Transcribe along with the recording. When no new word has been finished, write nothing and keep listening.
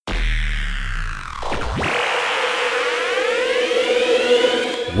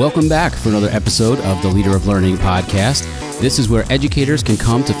Welcome back for another episode of the Leader of Learning podcast. This is where educators can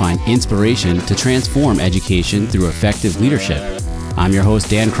come to find inspiration to transform education through effective leadership. I'm your host,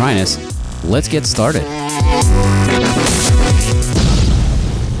 Dan Kreines. Let's get started.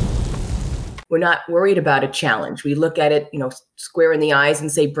 We're not worried about a challenge. We look at it, square in the eyes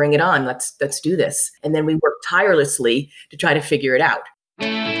and say, bring it on. Let's do this. And then we work tirelessly to try to figure it out.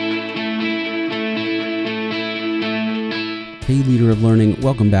 Hey, Leader of Learning.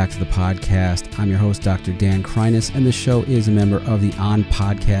 Welcome back to the podcast. I'm your host, Dr. Dan Kreines, and this show is a member of the On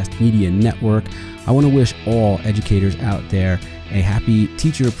Podcast Media Network. I want to wish all educators out there a happy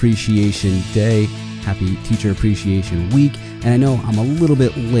Teacher Appreciation Day, happy Teacher Appreciation Week. And I know I'm a little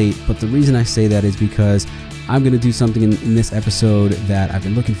bit late, but the reason I say that is because I'm going to do something in this episode that I've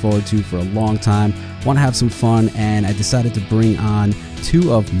been looking forward to for a long time. Want to have some fun, and I decided to bring on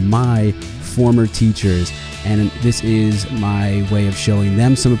two of my former teachers. And this is my way of showing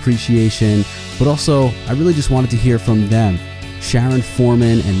them some appreciation, but also I really just wanted to hear from them. Sharon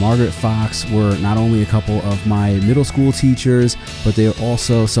Foreman and Margaret Fox were not only a couple of my middle school teachers, but they are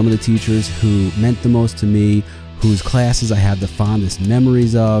also some of the teachers who meant the most to me, whose classes I have the fondest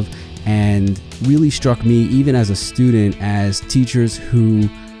memories of, and really struck me even as a student as teachers who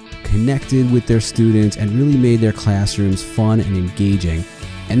connected with their students and really made their classrooms fun and engaging.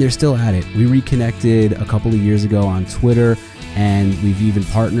 And they're still at it. We reconnected a couple of years ago on Twitter, and we've even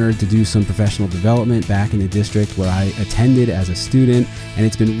partnered to do some professional development back in the district where I attended as a student. And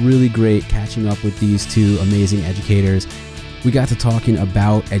it's been really great catching up with these two amazing educators. We got to talking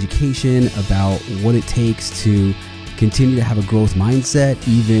about education, about what it takes to continue to have a growth mindset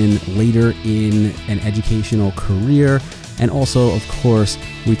even later in an educational career. And also, of course,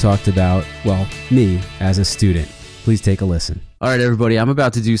 we talked about, me as a student. Please take a listen. All right, everybody, I'm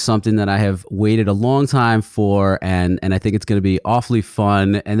about to do something that I have waited a long time for, and I think it's going to be awfully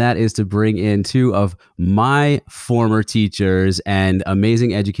fun, and that is to bring in two of my former teachers and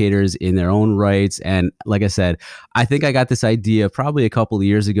amazing educators in their own rights. And like I said, I think I got this idea probably a couple of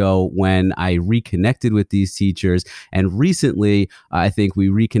years ago when I reconnected with these teachers, and recently I think we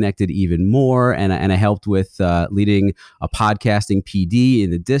reconnected even more, and I helped with leading a podcasting PD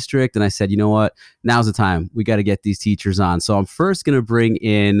in the district, and I said, you know what, now's the time. We got to get these teachers on. So I'm first going to bring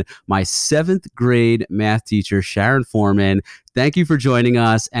in my 7th grade math teacher, Sharon Foreman. Thank you for joining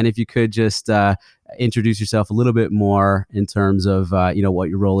us. And if you could just introduce yourself a little bit more in terms of, what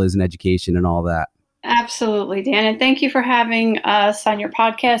your role is in education and all that. Absolutely, Dan. And thank you for having us on your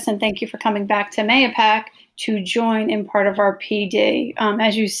podcast. And thank you for coming back to Mahopac to join in part of our PD.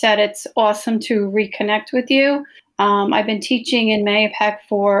 As you said, it's awesome to reconnect with you. I've been teaching in Mahopac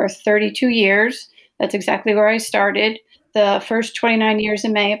for 32 years. That's exactly where I started. The first 29 years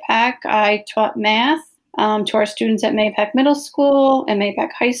in Mahopac, I taught math to our students at Mahopac Middle School and Mahopac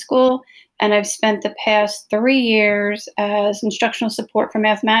High School. And I've spent the past 3 years as instructional support for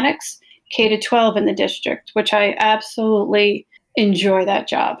mathematics, K-12 in the district, which I absolutely enjoy that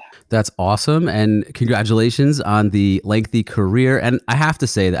job. That's awesome. And congratulations on the lengthy career. And I have to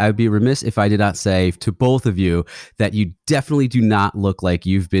say that I would be remiss if I did not say to both of you that you definitely do not look like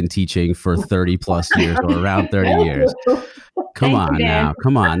you've been teaching for 30 plus years or around 30 years. Come on now.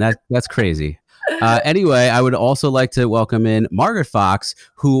 Come on. That's crazy. Anyway, I would also like to welcome in Margaret Fox,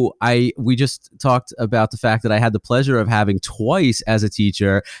 who we just talked about the fact that I had the pleasure of having twice as a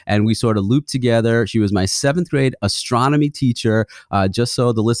teacher, and we sort of looped together. She was my 7th grade astronomy teacher. Just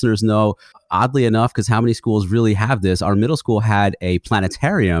so the listeners know, oddly enough, because how many schools really have this, our middle school had a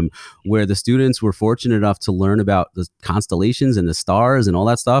planetarium where the students were fortunate enough to learn about the constellations and the stars and all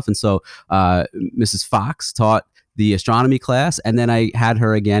that stuff. And so Mrs. Fox taught the astronomy class, and then I had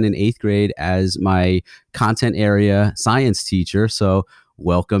her again in 8th grade as my content area science teacher. So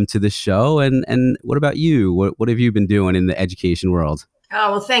welcome to the show. And what about you? What have you been doing in the education world?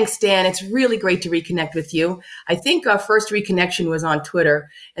 Oh, well, thanks, Dan. It's really great to reconnect with you. I think our first reconnection was on Twitter,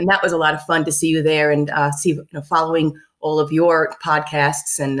 and that was a lot of fun to see you there and following all of your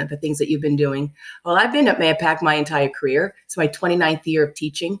podcasts and the things that you've been doing. Well, I've been at Mahopac my entire career. It's my 29th year of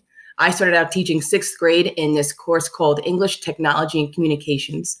teaching. I started out teaching 6th grade in this course called English, Technology, and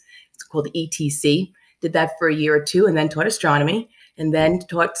Communications. It's called ETC. Did that for a year or two, and then taught astronomy, and then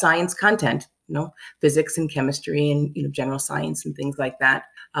taught science content, physics and chemistry and, general science and things like that.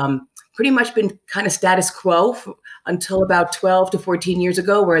 Pretty much been kind of status quo until about 12 to 14 years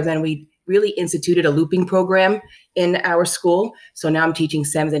ago, where then we really instituted a looping program in our school. So now I'm teaching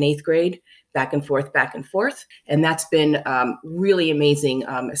 7th and 8th grade. Back and forth. And that's been really amazing,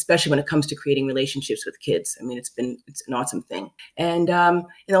 especially when it comes to creating relationships with kids. I mean, it's an awesome thing. And in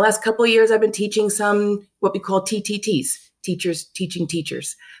the last couple of years, I've been teaching some what we call TTTs, Teachers Teaching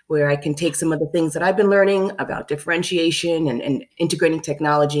Teachers, where I can take some of the things that I've been learning about differentiation and integrating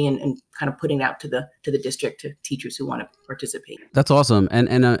technology and kind of putting it out to the district, to teachers who want to participate. That's awesome.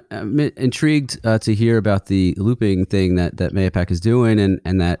 And I'm intrigued to hear about the looping thing that Mahopac is doing,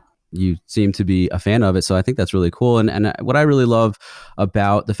 and that you seem to be a fan of it. So I think that's really cool. And what I really love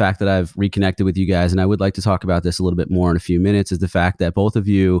about the fact that I've reconnected with you guys, and I would like to talk about this a little bit more in a few minutes, is the fact that both of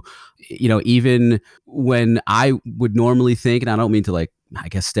you, even when I would normally think, and I don't mean to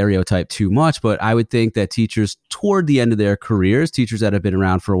stereotype too much, but I would think that teachers toward the end of their careers, teachers that have been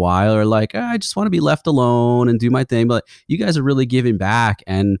around for a while, are like, I just want to be left alone and do my thing. But you guys are really giving back,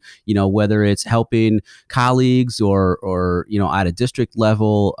 and whether it's helping colleagues or at a district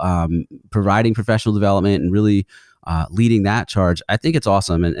level, providing professional development and really leading that charge, I think it's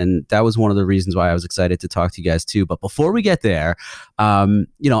awesome. And that was one of the reasons why I was excited to talk to you guys too. But before we get there,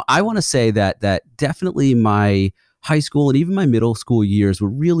 I want to say that definitely my high school and even my middle school years were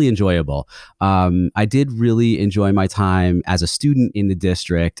really enjoyable. I did really enjoy my time as a student in the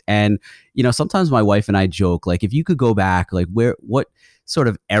district. And, sometimes my wife and I joke, like, if you could go back, like what sort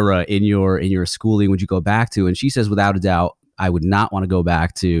of era in your schooling would you go back to? And she says, without a doubt, I would not want to go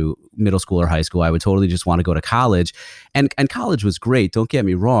back to middle school or high school. I would totally just want to go to college. And college was great, don't get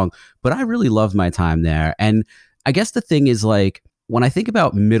me wrong, but I really loved my time there. And I guess the thing is, like, when I think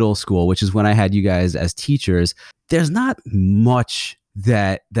about middle school, which is when I had you guys as teachers, there's not much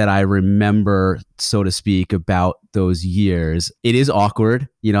that I remember, so to speak, about those years. It is awkward.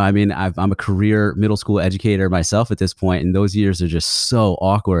 I'm a career middle school educator myself at this point, and those years are just so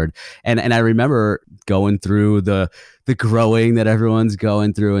awkward. And I remember going through the growing that everyone's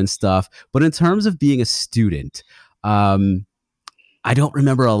going through and stuff. But in terms of being a student, I don't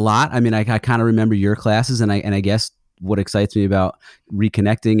remember a lot. I kind of remember your classes, and I guess what excites me about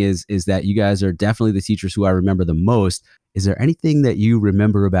reconnecting is that you guys are definitely the teachers who I remember the most. Is there anything that you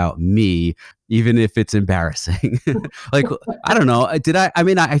remember about me, even if it's embarrassing? Like, I don't know.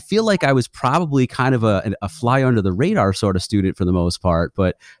 I feel like I was probably kind of a fly under the radar sort of student for the most part,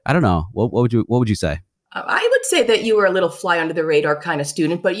 but I don't know. What would you say? I would say that you were a little fly under the radar kind of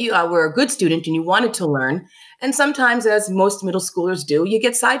student, but you were a good student and you wanted to learn. And sometimes, as most middle schoolers do, you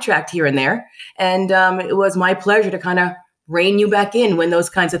get sidetracked here and there. And it was my pleasure to kind of rein you back in when those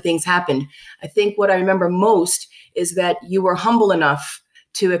kinds of things happened. I think what I remember most is that you were humble enough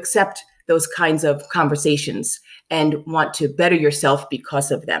to accept those kinds of conversations and want to better yourself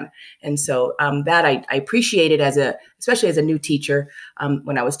because of them. And so that I appreciated especially as a new teacher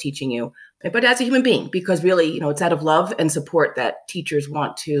when I was teaching you, but as a human being, because really, it's out of love and support that teachers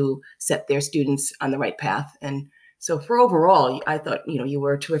want to set their students on the right path. And so for overall, I thought, you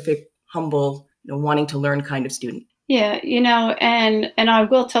were a terrific, humble, wanting to learn kind of student. Yeah, and I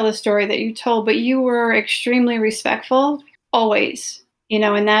will tell the story that you told, but you were extremely respectful always,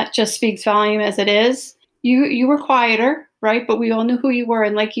 and that just speaks volume as it is. You were quieter, right? But we all knew who you were.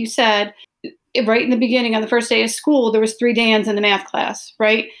 And like you said, right in the beginning, on the first day of school, there was 3 Dans in the math class,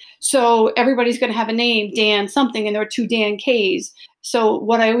 right? So everybody's going to have a name, Dan something, and there were 2 Dan Ks. So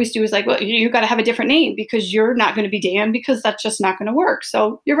what I always do is like, well, you got to have a different name because you're not going to be Dan, because that's just not going to work.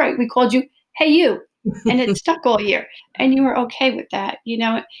 So you're right. We called you, hey, you. And it stuck all year. And you were okay with that,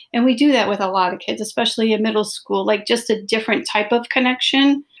 and we do that with a lot of kids, especially in middle school, like just a different type of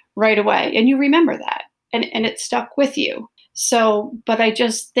connection right away. And you remember that and it stuck with you. So, but I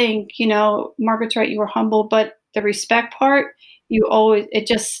just think, Margaret's right, you were humble, but the respect part, it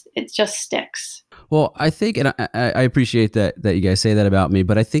just sticks. Well, I think, and I appreciate that you guys say that about me,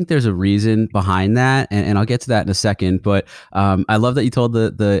 but I think there's a reason behind that, and I'll get to that in a second. But I love that you told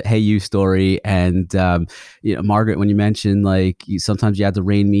the "Hey You" story, and Margaret, when you mentioned sometimes you had to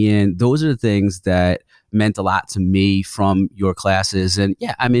rein me in, those are the things that meant a lot to me from your classes. And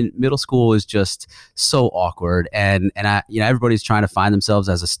yeah, middle school is just so awkward, and everybody's trying to find themselves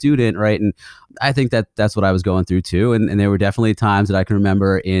as a student, right? And I think that's what I was going through too. And there were definitely times that I can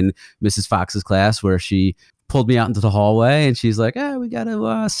remember in Mrs. Fox's class where she pulled me out into the hallway and she's like, we got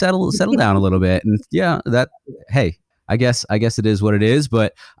to settle down a little bit. And yeah, hey, I guess it is what it is,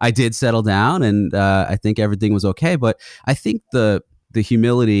 but I did settle down, and I think everything was okay. But I think the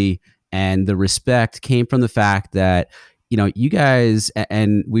humility and the respect came from the fact that, you guys,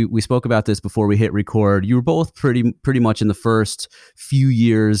 and we spoke about this before we hit record, you were both pretty much in the first few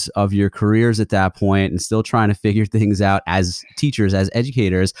years of your careers at that point and still trying to figure things out as teachers, as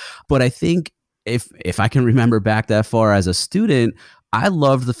educators. But I think if I can remember back that far as a student, I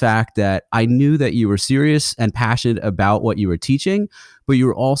loved the fact that I knew that you were serious and passionate about what you were teaching, but you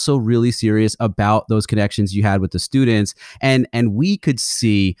were also really serious about those connections you had with the students. And we could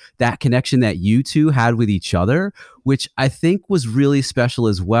see that connection that you two had with each other, which I think was really special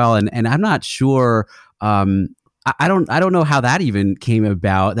as well. And I'm not sure I don't know how that even came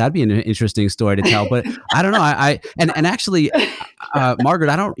about. That'd be an interesting story to tell, but I don't know. And actually,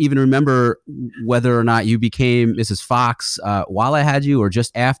 Margaret, I don't even remember whether or not you became Mrs. Fox while I had you or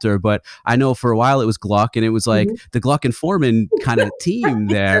just after. But I know for a while it was Gluck, and it was like the Gluck and Foreman kind of team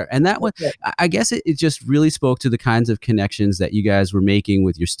there. And that was, I guess, it just really spoke to the kinds of connections that you guys were making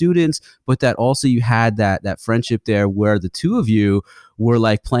with your students, but that also you had that friendship there where the two of you were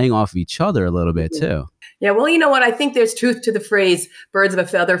like playing off of each other a little bit too. Yeah, well, you know what? I think there's truth to the phrase birds of a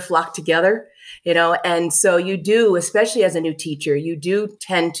feather flock together, and so you do, especially as a new teacher, you do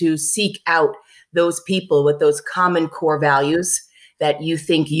tend to seek out those people with those common core values that you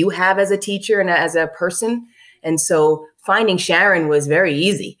think you have as a teacher and as a person. And so finding Sharon was very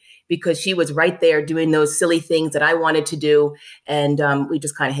easy because she was right there doing those silly things that I wanted to do. And we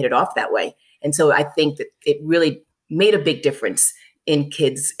just kind of hit it off that way. And so I think that it really made a big difference in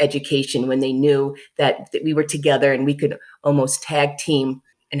kids' education when they knew that we were together and we could almost tag team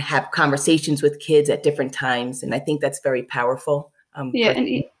and have conversations with kids at different times. And I think that's very powerful. Yeah,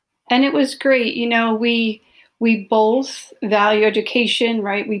 and it was great. We both value education,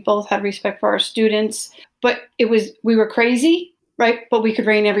 right? We both had respect for our students, but we were crazy, right? But we could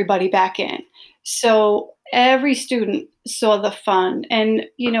rein everybody back in. So every student saw the fun, and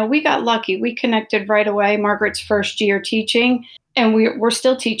we got lucky. We connected right away. Margaret's first year teaching, and we're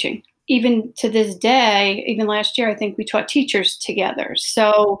still teaching. Even to this day, even last year, I think we taught teachers together.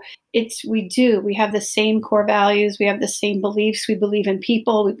 So we have the same core values. We have the same beliefs. We believe in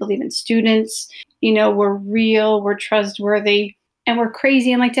people. We believe in students. We're real, we're trustworthy, and we're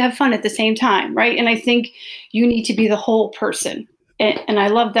crazy and like to have fun at the same time, right? And I think you need to be the whole person. And I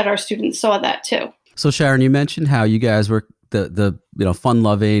love that our students saw that too. So Sharon, you mentioned how you guys were the fun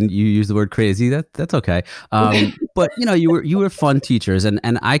loving. You use the word crazy. That's okay. But you were fun teachers, and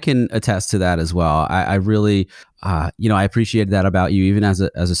I can attest to that as well. I really I appreciated that about you, even as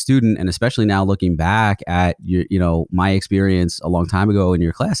a student, and especially now looking back at your my experience a long time ago in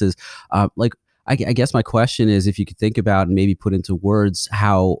your classes. I guess my question is if you could think about and maybe put into words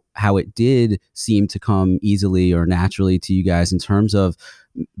how it did seem to come easily or naturally to you guys in terms of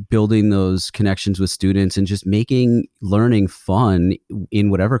building those connections with students and just making learning fun in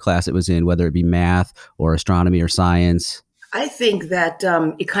whatever class it was in, whether it be math or astronomy or science. I think that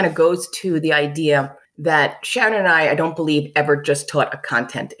it kind of goes to the idea that Sharon and I don't believe ever just taught a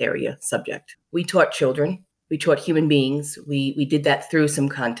content area subject. We taught children. We taught human beings. We did that through some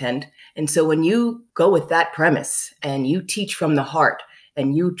content. And so when you go with that premise and you teach from the heart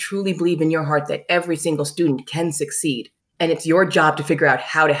and you truly believe in your heart that every single student can succeed, and it's your job to figure out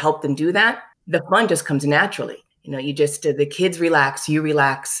how to help them do that, the fun just comes naturally. You just, the kids relax, you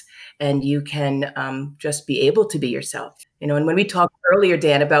relax, and you can just be able to be yourself. And when we talked earlier,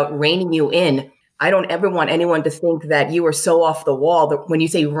 Dan, about reining you in, I don't ever want anyone to think that you were so off the wall that when you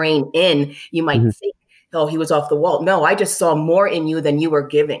say rein in, you might think, oh, he was off the wall. No, I just saw more in you than you were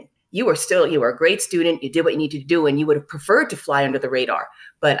giving. You were a great student. You did what you needed to do, and you would have preferred to fly under the radar.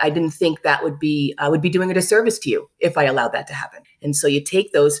 But I didn't think that I would be doing a disservice to you if I allowed that to happen. And so you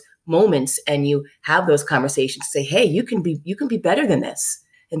take those moments and you have those conversations, say, hey, you can be better than this.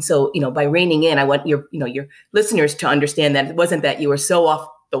 And so, by reining in, I want your listeners to understand that it wasn't that you were so off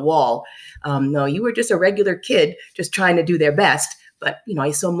the wall. No, you were just a regular kid just trying to do their best. But,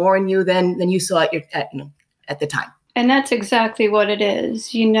 I saw more in you than you saw at the time. And that's exactly what it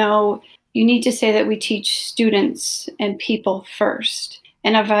is. You need to say that we teach students and people first.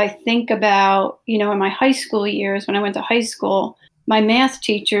 And if I think about, in my high school years, when I went to high school, my math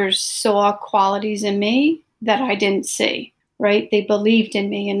teachers saw qualities in me that I didn't see, right? They believed in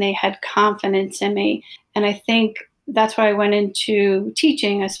me and they had confidence in me. And I think that's why I went into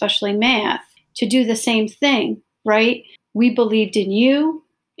teaching, especially math, to do the same thing, right? We believed in you,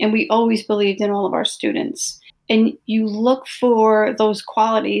 and we always believed in all of our students. And you look for those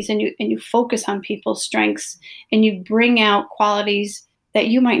qualities, and you focus on people's strengths, and you bring out qualities that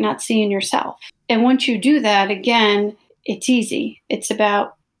you might not see in yourself. And once you do that, again, it's easy. It's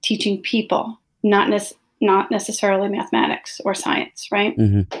about teaching people, not necessarily mathematics or science, right?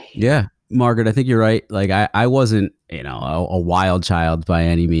 Mm-hmm. Yeah. Margaret, I think you're right. Like I wasn't, a wild child by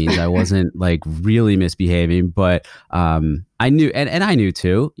any means. I wasn't like really misbehaving, but I knew, and I knew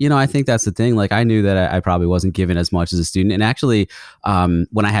too. I think that's the thing. Like I knew that I probably wasn't given as much as a student. And actually,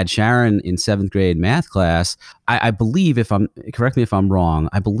 when I had Sharon in 7th grade math class, I believe, correct me if I'm wrong,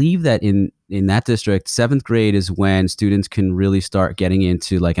 I believe that in that district, 7th grade is when students can really start getting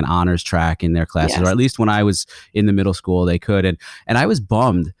into like an honors track in their classes, Yes. or at least when I was in the middle school, they could. And I was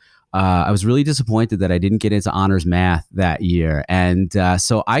bummed. I was really disappointed that I didn't get into honors math that year. And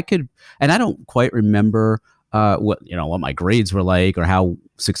so I don't quite remember what my grades were like or how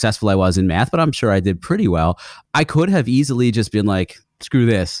successful I was in math, but I'm sure I did pretty well. I could have easily just been like, screw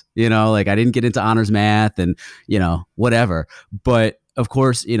this, like I didn't get into honors math and, whatever. But of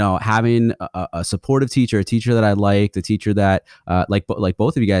course, having a supportive teacher, a teacher that I liked, a teacher that like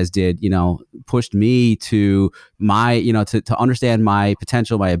both of you guys did, pushed me to my, to understand my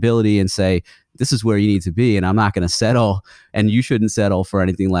potential, my ability, and say, this is where you need to be, and I'm not going to settle, and you shouldn't settle for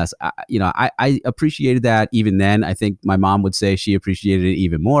anything less. I appreciated that even then. I think my mom would say she appreciated it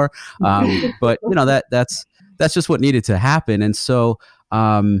even more. But that's just what needed to happen. And so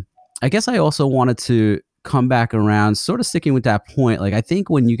I guess I also wanted to come back around, sort of sticking with that point. Like I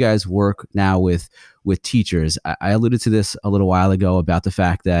think when you guys work now with teachers, I alluded to this a little while ago about the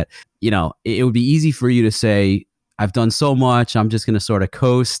fact that, it would be easy for you to say, I've done so much, I'm just going to sort of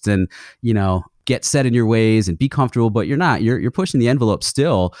coast and, get set in your ways and be comfortable, but you're not. You're pushing the envelope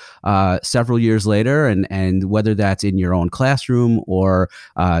still several years later, and whether that's in your own classroom or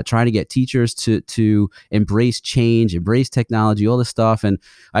trying to get teachers to embrace change, embrace technology, all this stuff. And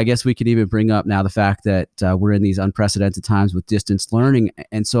I guess we could even bring up now the fact that we're in these unprecedented times with distance learning.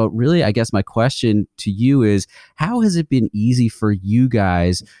 And so really, I guess my question to you is, how has it been easy for you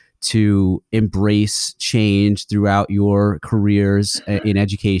guys to embrace change throughout your careers in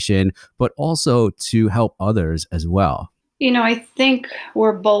education, but also to help others as well? I think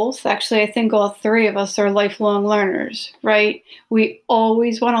we're both. Actually, I think all three of us are lifelong learners, right? We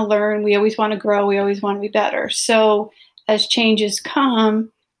always want to learn. We always want to grow. We always want to be better. So as changes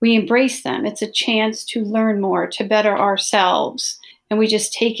come, we embrace them. It's a chance to learn more, to better ourselves. And we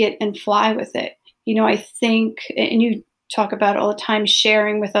just take it and fly with it. I think, and you talk about all the time,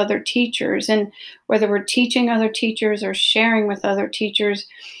 sharing with other teachers, and whether we're teaching other teachers or sharing with other teachers,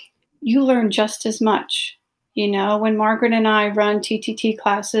 you learn just as much. When Margaret and I run TTT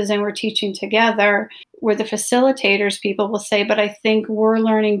classes and we're teaching together, we're the facilitators, people will say, but I think we're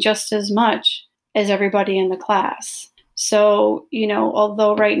learning just as much as everybody in the class. So,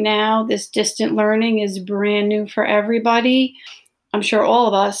 although right now this distant learning is brand new for everybody, I'm sure all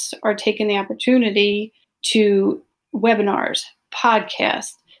of us are taking the opportunity to webinars,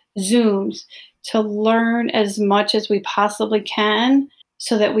 podcasts, Zooms, to learn as much as we possibly can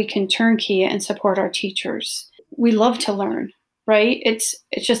so that we can turnkey and support our teachers. We love to learn, right? It's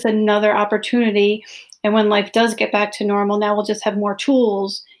just another opportunity. And when life does get back to normal, now we'll just have more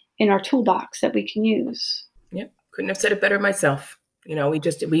tools in our toolbox that we can use. Yep. Couldn't have said it better myself.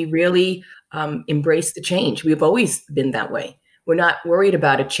 We really embrace the change. We've always been that way. We're not worried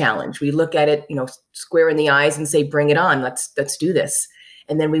about a challenge. We look at it, square in the eyes and say, bring it on. Let's do this.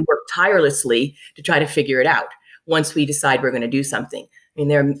 And then we work tirelessly to try to figure it out once we decide we're going to do something. I mean,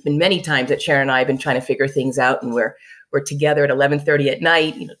 there have been many times that Sharon and I have been trying to figure things out, and we're together at 11:30 at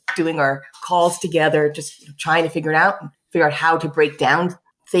night, doing our calls together, just trying to figure it out and figure out how to break down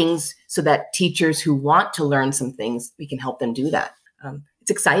things so that teachers who want to learn some things, we can help them do that.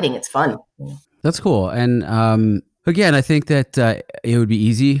 It's exciting. It's fun. That's cool. And again, I think that it would be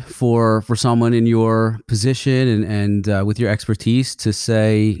easy for someone in your position and with your expertise to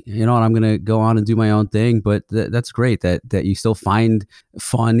say, I'm going to go on and do my own thing. But that's great that you still find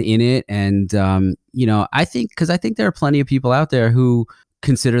fun in it. And, I think there are plenty of people out there who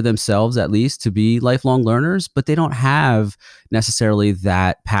consider themselves at least to be lifelong learners, but they don't have necessarily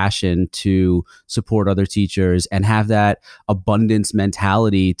that passion to support other teachers and have that abundance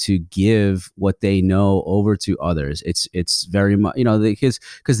mentality to give what they know over to others. It's very much,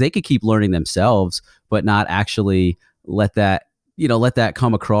 because they could keep learning themselves, but not actually let that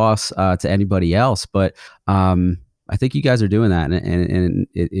come across to anybody else. But I think you guys are doing that, and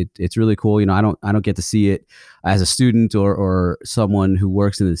it's really cool. I don't get to see it as a student or someone who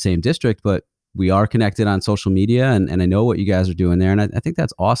works in the same district, but we are connected on social media, and I know what you guys are doing there, and I think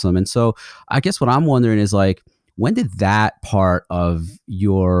that's awesome. And so I guess what I'm wondering is, like, when did that part of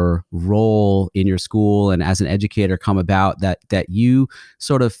your role in your school and as an educator come about, that you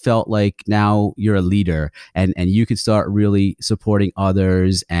sort of felt like now you're a leader and you could start really supporting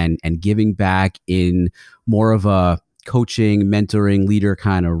others and giving back in more of a coaching, mentoring, leader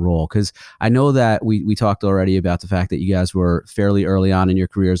kind of role? Because I know that we talked already about the fact that you guys were fairly early on in your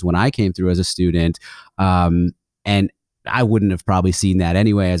careers when I came through as a student. And I wouldn't have probably seen that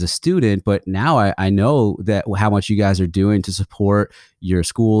anyway as a student, but now I know that how much you guys are doing to support your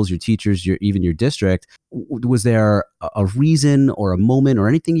schools, your teachers, even your district. Was there a reason or a moment or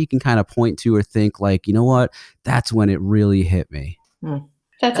anything you can kind of point to or think like, you know what, that's when it really hit me?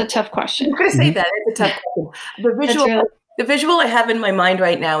 That's a tough question. I'm going to say that. It's a tough question. The visual I have in my mind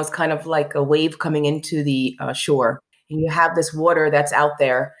right now is kind of like a wave coming into the shore. And you have this water that's out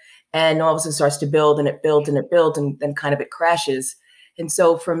there, and all of a sudden starts to build, and it builds and it builds, and then kind of it crashes. And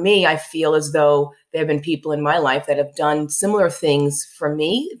so for me, I feel as though there have been people in my life that have done similar things for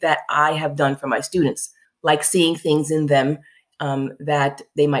me that I have done for my students, like seeing things in them that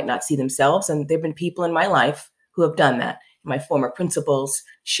they might not see themselves. And there have been people in my life who have done that. My former principals,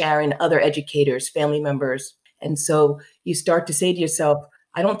 Sharon, other educators, family members. And so you start to say to yourself,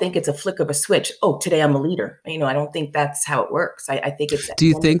 I don't think it's a flick of a switch. Oh, today I'm a leader. I don't think that's how it works. I think it's. Do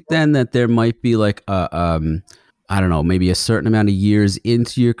you think then that there might be like I don't know, maybe a certain amount of years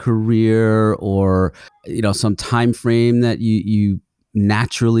into your career, or some time frame that you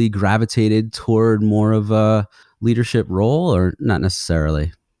naturally gravitated toward more of a leadership role, or not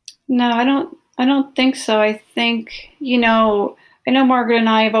necessarily? No, I don't think so. I think I know Margaret and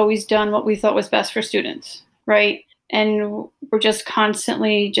I have always done what we thought was best for students, right? And we're just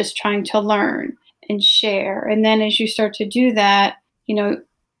constantly just trying to learn and share. And then as you start to do that,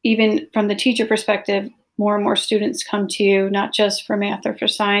 even from the teacher perspective, more and more students come to you, not just for math or for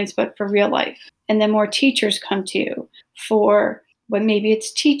science, but for real life. And then more teachers come to you for maybe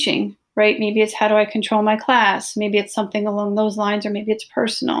it's teaching, right? Maybe it's how do I control my class? Maybe it's something along those lines, or maybe it's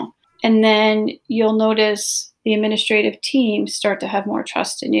personal. And then you'll notice the administrative team start to have more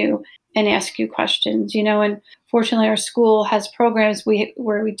trust in you and ask you questions, and fortunately our school has programs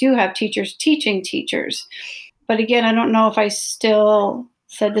where we do have teachers teaching teachers. But again, I don't know if I still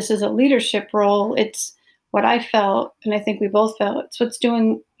said this is a leadership role. It's what I felt, and I think we both felt, it's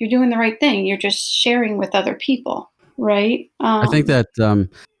you're doing the right thing. You're just sharing with other people, right? I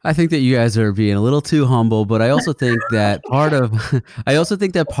think that you guys are being a little too humble, but I also think that part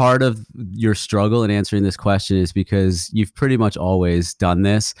of your struggle in answering this question is because you've pretty much always done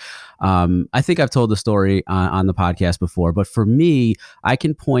this. I think I've told the story on the podcast before, but for me, I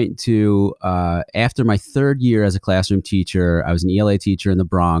can point to after my third year as a classroom teacher, I was an ELA teacher in the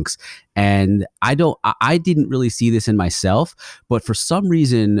Bronx, and I didn't really see this in myself, but for some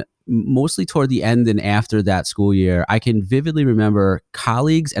reason, mostly toward the end and after that school year, I can vividly remember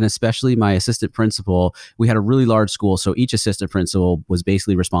colleagues, and especially my assistant principal. We had a really large school, so each assistant principal was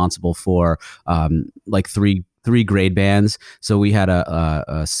basically responsible for like three grade bands. So we had a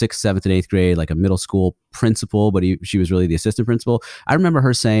 6th, 7th, and 8th grade, like a middle school principal, but she was really the assistant principal. I remember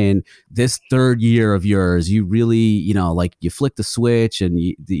her saying, this third year of yours, you really, like you flick the switch and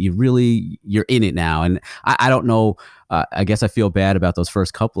you're in it now. And I don't know, I guess I feel bad about those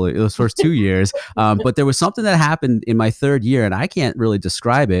first 2 years. But there was something that happened in my third year, and I can't really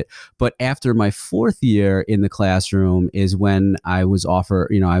describe it. But after my 4th year in the classroom is when I was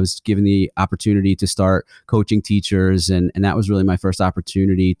I was given the opportunity to start coaching teachers. And that was really my first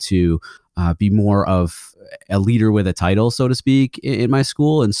opportunity to be more of a leader with a title, so to speak, in my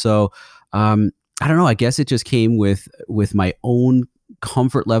school. And so I don't know, I guess it just came with my own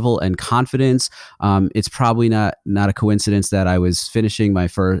comfort level and confidence. It's probably not a coincidence that I was finishing my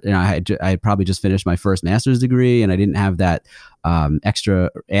first, I had probably just finished my first master's degree, and I didn't have that extra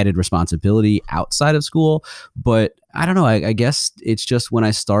added responsibility outside of school. But I don't know, I guess it's just when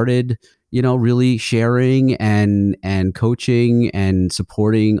I started, really sharing and coaching and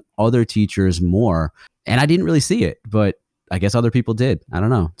supporting other teachers more. And I didn't really see it, but I guess other people did. I don't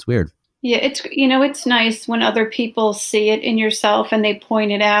know. It's weird. Yeah, it's nice when other people see it in yourself and they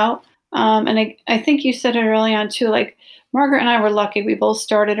point it out. And I think you said it early on too, like Margaret and I were lucky. We both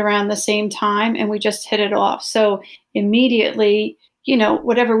started around the same time and we just hit it off. So immediately,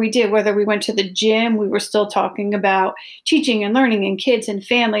 whatever we did, whether we went to the gym, we were still talking about teaching and learning and kids and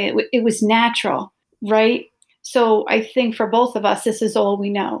family. It was natural, right? So I think for both of us, this is all we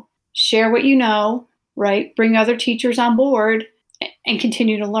know. Share what you know, right? Bring other teachers on board and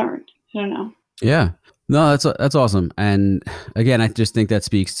continue to learn. I don't know. Yeah. No, that's awesome. And again, I just think that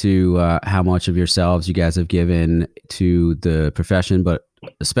speaks to how much of yourselves you guys have given to the profession, but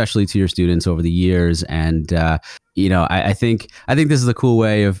especially to your students over the years. And I think this is a cool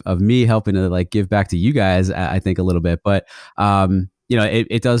way of me helping to like give back to you guys, I think a little bit. But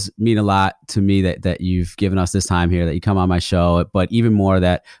it does mean a lot to me that you've given us this time here, that you come on my show, but even more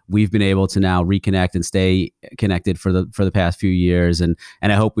that we've been able to now reconnect and stay connected for the past few years. And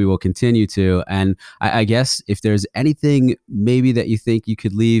I hope we will continue to. And I guess if there's anything maybe that you think you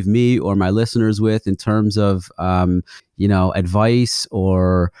could leave me or my listeners with in terms of, advice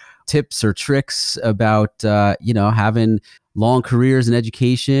or tips or tricks about, having long careers in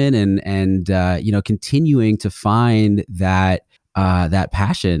education and continuing to find that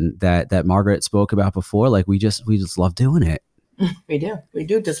passion that Margaret spoke about before. Like we just love doing it. We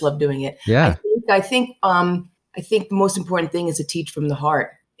do just love doing it. Yeah. I think the most important thing is to teach from the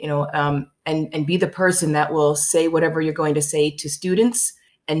heart, and be the person that will say whatever you're going to say to students,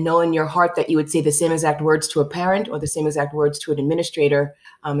 and know in your heart that you would say the same exact words to a parent or the same exact words to an administrator.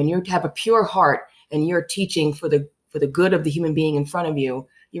 And you have a pure heart and you're teaching for the good of the human being in front of you.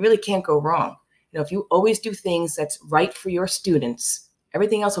 You really can't go wrong. If you always do things that's right for your students,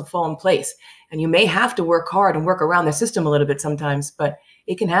 everything else will fall in place. And you may have to work hard and work around the system a little bit sometimes, but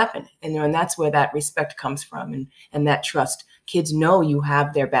it can happen. And that's where that respect comes from and that trust. Kids know you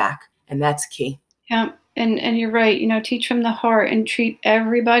have their back, and that's key. Yeah. And you're right, teach from the heart and treat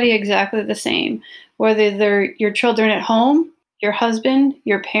everybody exactly the same, whether they're your children at home, your husband,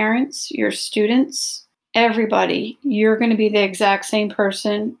 your parents, your students, everybody. You're going to be the exact same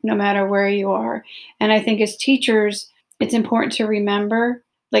person no matter where you are. And I think as teachers, it's important to remember,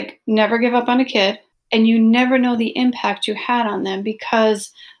 never give up on a kid, and you never know the impact you had on them,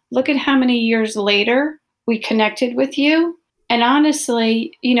 because look at how many years later we connected with you. And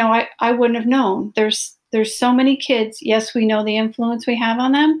honestly, I wouldn't have known. There's so many kids. Yes, we know the influence we have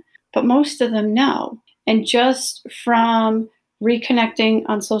on them, but most of them know. And just from reconnecting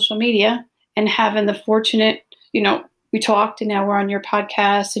on social media and having the fortunate, we talked and now we're on your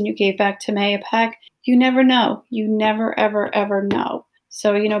podcast and you gave back to Mahopac, you never know. You never, ever, ever know.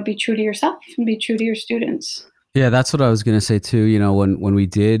 So, be true to yourself and be true to your students. Yeah, that's what I was going to say too. When we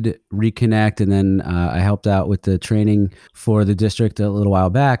did reconnect, and then I helped out with the training for the district a little while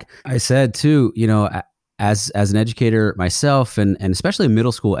back, I said too, as an educator myself, and especially a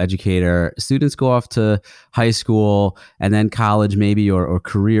middle school educator, students go off to high school and then college maybe, or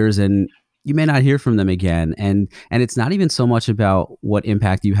careers, and you may not hear from them again. And it's not even so much about what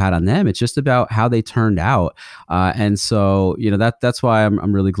impact you had on them. It's just about how they turned out. And so, that's why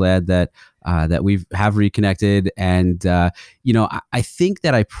I'm really glad that we have reconnected. And, I think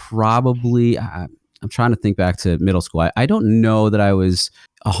that I probably, I'm trying to think back to middle school. I don't know that I was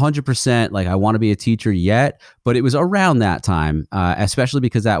 100% I want to be a teacher yet, but it was around that time, especially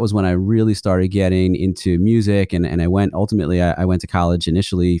because that was when I really started getting into music, and I went to college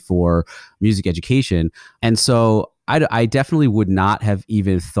initially for music education. And so I definitely would not have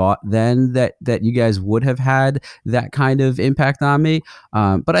even thought then that you guys would have had that kind of impact on me.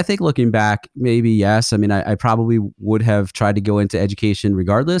 But I think looking back, maybe yes. I mean, I probably would have tried to go into education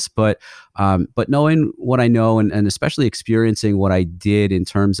regardless, but knowing what I know and especially experiencing what I did in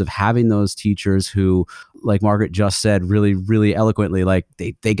terms of having those teachers who, like Margaret just said really, really eloquently,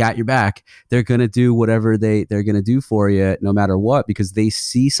 they got your back. They're going to do whatever they're going to do for you no matter what, because they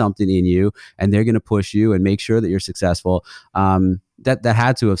see something in you and they're going to push you and make sure that you're successful. That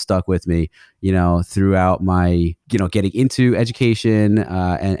had to have stuck with me, throughout my, getting into education,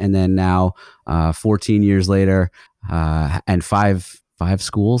 and then now 14 years later, and five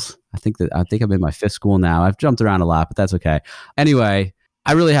schools. I think I'm in my fifth school now. I've jumped around a lot, but that's okay. Anyway,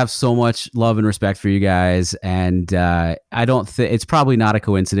 I really have so much love and respect for you guys, and I don't think it's probably not a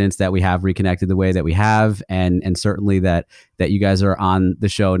coincidence that we have reconnected the way that we have, and certainly that you guys are on the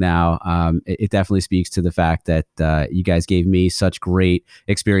show now. It definitely speaks to the fact that you guys gave me such great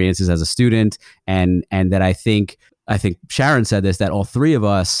experiences as a student, and that I think Sharon said this, that all three of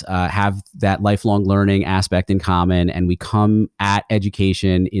us have that lifelong learning aspect in common, and we come at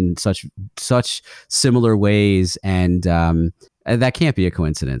education in such similar ways, and that can't be a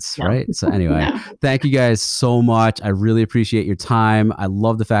coincidence, right? So anyway, Thank you guys so much. I really appreciate your time. I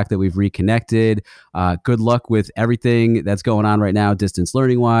love the fact that we've reconnected. Good luck with everything that's going on right now, distance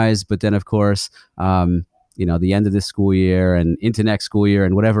learning wise, but then of course, the end of this school year and into next school year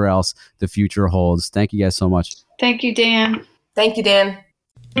and whatever else the future holds. Thank you guys so much. Thank you, Dan. Thank you, Dan.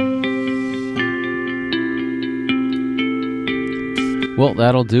 Well,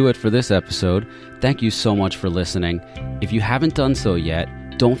 that'll do it for this episode. Thank you so much for listening. If you haven't done so yet,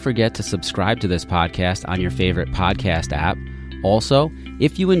 don't forget to subscribe to this podcast on your favorite podcast app. Also,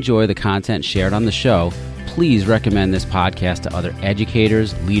 if you enjoy the content shared on the show, please recommend this podcast to other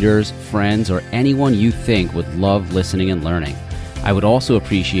educators, leaders, friends, or anyone you think would love listening and learning. I would also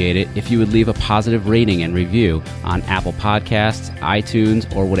appreciate it if you would leave a positive rating and review on Apple Podcasts,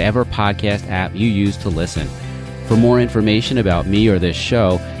 iTunes, or whatever podcast app you use to listen. For more information about me or this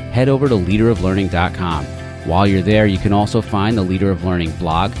show, head over to leaderoflearning.com. While you're there, you can also find the Leader of Learning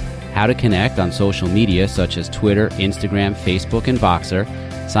blog, how to connect on social media such as Twitter, Instagram, Facebook, and Voxer,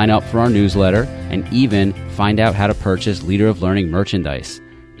 sign up for our newsletter, and even find out how to purchase Leader of Learning merchandise.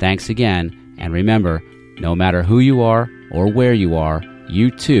 Thanks again, and remember, no matter who you are or where you are,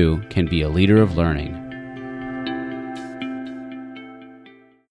 you too can be a leader of learning.